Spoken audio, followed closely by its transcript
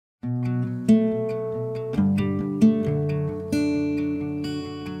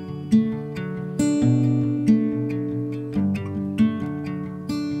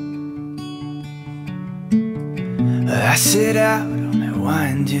set out on that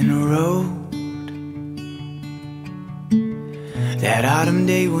winding road that autumn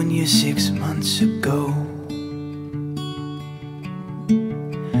day 1 year 6 months ago.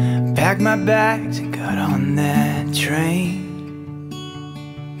 Packed my bags and got on that train,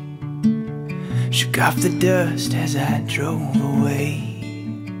 shook off the dust as I drove away.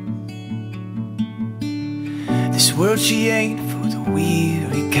 This world, she ain't for the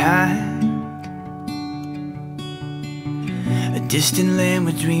weary kind, a distant land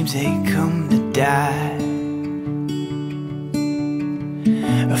where dreams, they come to die.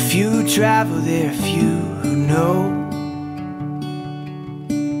 A few travel there, a few who know,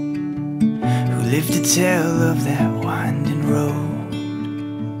 who live to tell of that winding road.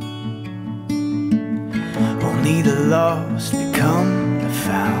 Only the lost become the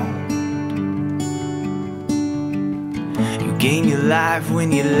found. You gain your life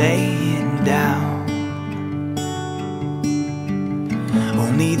when you're laying down.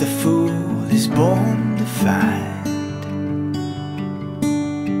 Only the fool is born to find.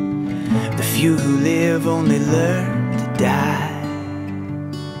 The few who live only learn to die.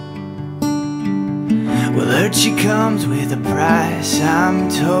 Well, hurt, she comes with a price, I'm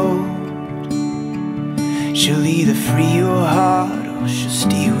told. She'll either free your heart or she'll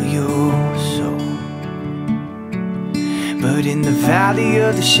steal your soul. But in the valley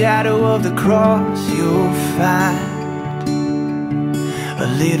of the shadow of the cross, you'll find a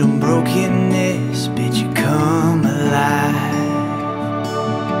little brokenness bid you come alive.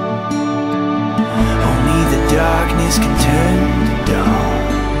 Only the darkness can turn to dawn.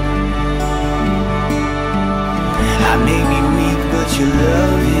 I may be weak, but your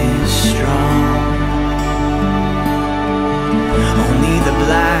love is strong. Only the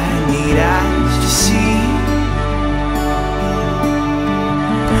blind need eyes to see.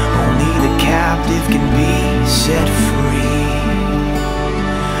 Only the captive can be set free.